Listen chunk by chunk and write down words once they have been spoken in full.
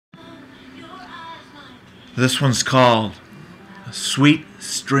This one's called A Sweet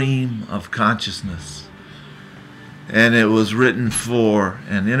Stream of Consciousness. And it was written for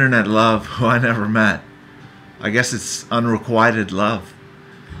an internet love who I never met. I guess it's unrequited love.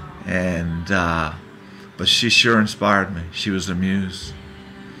 And, but she sure inspired me. She was a muse.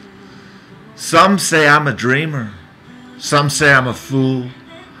 Some say I'm a dreamer. Some say I'm a fool.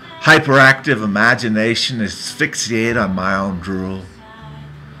 Hyperactive imagination asphyxiate on my own drool.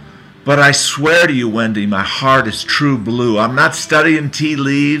 But I swear to you, Wendy, my heart is true blue. I'm not studying tea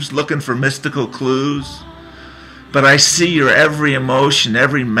leaves, looking for mystical clues. But I see your every emotion,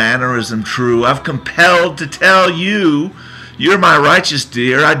 every mannerism true. I've compelled to tell you, you're my righteous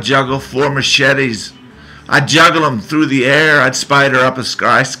dear. I'd juggle 4 machetes. I'd juggle them through the air. I'd spider up a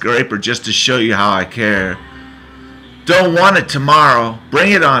skyscraper just to show you how I care. Don't want it tomorrow.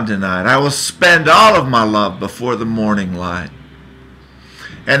 Bring it on tonight. I will spend all of my love before the morning light.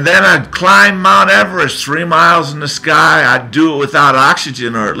 And then I'd climb Mount Everest 3 miles in the sky. I'd do it without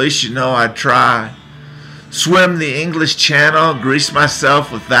oxygen, or at least you know I'd try. Swim the English Channel, grease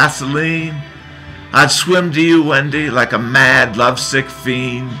myself with Vaseline. I'd swim to you, Wendy, like a mad, lovesick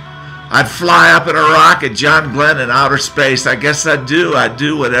fiend. I'd fly up in a rocket, John Glenn in outer space. I guess I'd do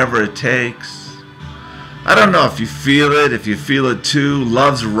whatever it takes. I don't know if you feel it, if you feel it too.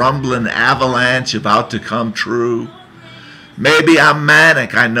 Love's rumbling avalanche about to come true. Maybe I'm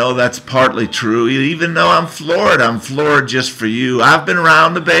manic, I know that's partly true. Even though I'm floored just for you. I've been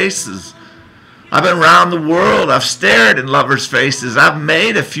round the bases. I've been round the world. I've stared in lovers' faces. I've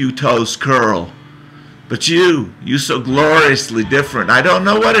made a few toes curl. But you so gloriously different. I don't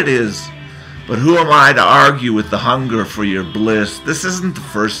know what it is. But who am I to argue with the hunger for your bliss? This isn't the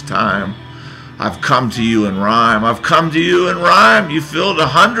first time I've come to you in rhyme. I've come to you in rhyme. You filled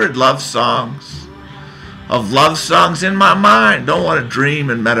 100 love songs. Of love songs in my mind. Don't want to dream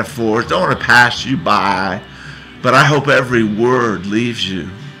in metaphors. Don't want to pass you by. But I hope every word leaves you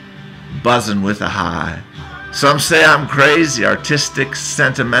buzzing with a high. Some say I'm crazy, artistic,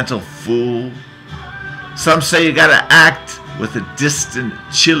 sentimental fool. Some say you gotta act with a distant,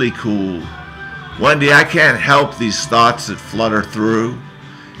 chilly cool. Wendy, I can't help these thoughts that flutter through.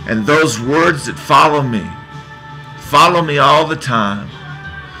 And those words that follow me all the time.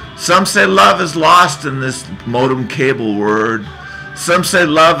 Some say love is lost in this modem cable word. Some say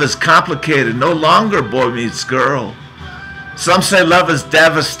love is complicated, no longer boy meets girl. Some say love is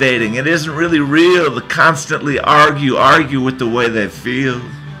devastating, it isn't really real to constantly argue with the way they feel.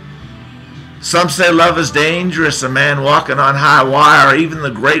 Some say love is dangerous, a man walking on high wire, even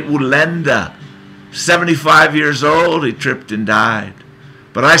the great Wulenda. 75 years old, he tripped and died.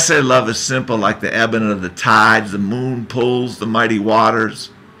 But I say love is simple like the ebbing of the tides, the moon pulls the mighty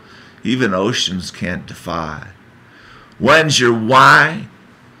waters. Even oceans can't defy. When's your why?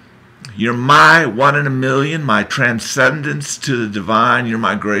 You're my 1 in a million, my transcendence to the divine. You're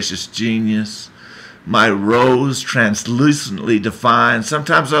my gracious genius, my rose translucently defined.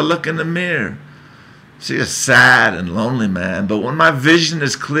 Sometimes I look in the mirror, see a sad and lonely man. But when my vision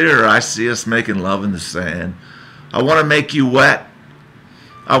is clearer, I see us making love in the sand. I want to make you wet.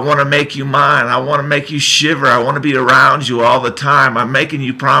 I want to make you mine. I want to make you shiver. I want to be around you all the time. I'm making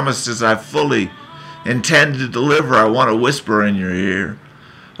you promises I fully intend to deliver. I want to whisper in your ear.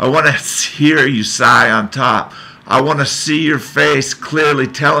 I want to hear you sigh on top. I want to see your face clearly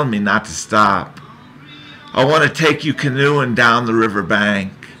telling me not to stop. I want to take you canoeing down the river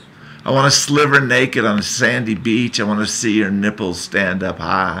bank. I want to sliver naked on a sandy beach. I want to see your nipples stand up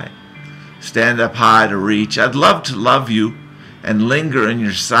high to reach. I'd love to love you and linger in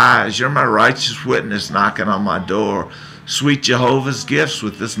your sighs. You're my righteous witness knocking on my door. Sweet Jehovah's gifts,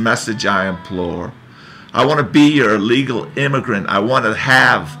 with this message I implore. I want to be your illegal immigrant. I want to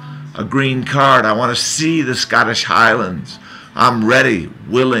have a green card. I want to see the Scottish Highlands. I'm ready,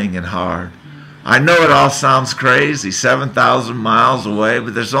 willing, and hard. I know it all sounds crazy, 7,000 miles away,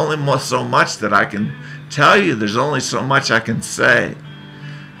 but there's only so much that I can tell you. There's only so much I can say.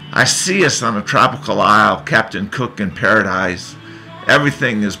 I see us on a tropical isle, Captain Cook in paradise.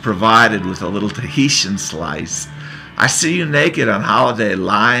 Everything is provided with a little Tahitian slice. I see you naked on holiday,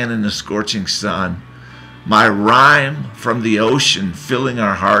 lying in the scorching sun. My rhyme from the ocean, filling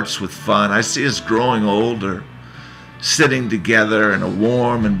our hearts with fun. I see us growing older, sitting together in a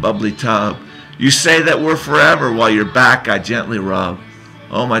warm and bubbly tub. You say that we're forever, while your back I gently rub.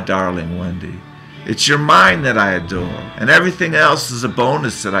 Oh, my darling Wendy. It's your mind that I adore, and everything else is a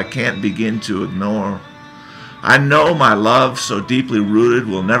bonus that I can't begin to ignore. I know my love, so deeply rooted,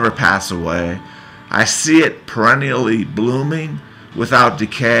 will never pass away. I see it perennially blooming without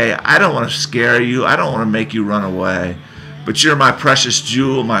decay. I don't want to scare you. I don't want to make you run away. But you're my precious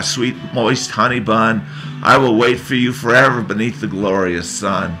jewel, my sweet moist honey bun. I will wait for you forever beneath the glorious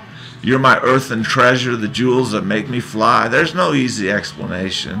sun. You're my earthen treasure, the jewels that make me fly. There's no easy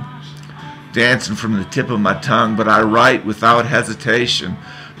explanation, dancing from the tip of my tongue, but I write without hesitation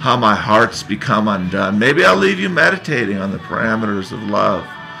how my heart's become undone. Maybe I'll leave you meditating on the parameters of love.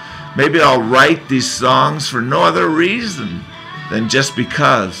 Maybe I'll write these songs for no other reason than just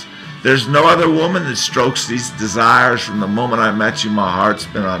because. There's no other woman that strokes these desires. From the moment I met you, my heart's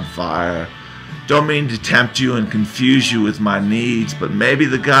been on fire. Don't mean to tempt you and confuse you with my needs, but maybe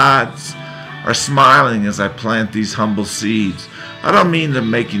the gods are smiling as I plant these humble seeds. I don't mean to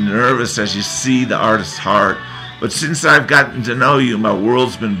make you nervous as you see the artist's heart, but since I've gotten to know you, my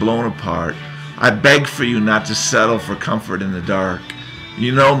world's been blown apart. I beg for you not to settle for comfort in the dark.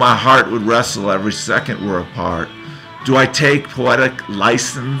 You know my heart would wrestle every second we're apart. Do I take poetic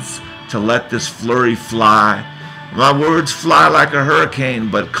license to let this flurry fly? My words fly like a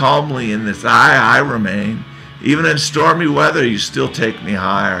hurricane, but calmly in this eye I remain. Even in stormy weather, you still take me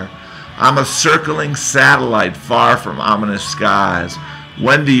higher. I'm a circling satellite far from ominous skies.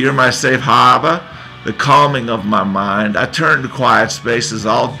 Wendy, you're my safe harbor, the calming of my mind. I turn to quiet spaces,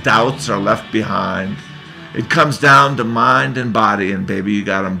 all doubts are left behind. It comes down to mind and body, and baby, you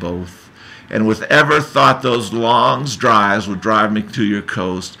got 'em both. And with ever thought those long drives would drive me to your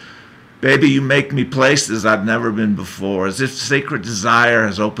coast. Baby, you make me places I've never been before, as if sacred desire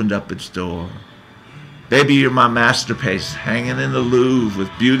has opened up its door. Baby, you're my masterpiece, hanging in the Louvre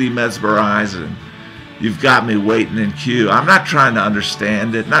with beauty mesmerizing. You've got me waiting in queue. I'm not trying to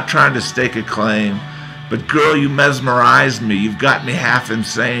understand it, not trying to stake a claim, but girl, you mesmerize me. You've got me half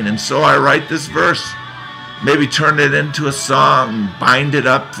insane, and so I write this verse. Maybe turn it into a song, bind it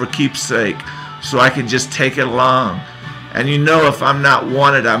up for keepsake, so I can just take it along. And you know if I'm not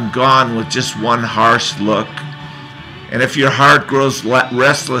wanted, I'm gone with just one harsh look. And if your heart grows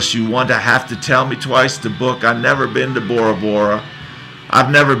restless, you want to have to tell me twice to book. I've never been to Bora Bora. I've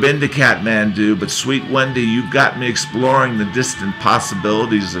never been to Kathmandu, but sweet Wendy, you've got me exploring the distant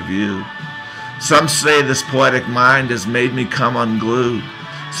possibilities of you. Some say this poetic mind has made me come unglued.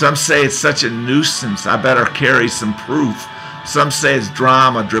 Some say it's such a nuisance, I better carry some proof. Some say it's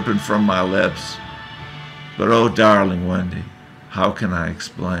drama dripping from my lips. But oh, darling Wendy, how can I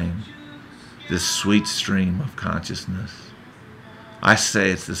explain this sweet stream of consciousness? I say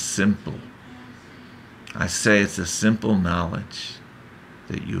it's a simple knowledge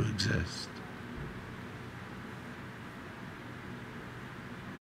that you exist.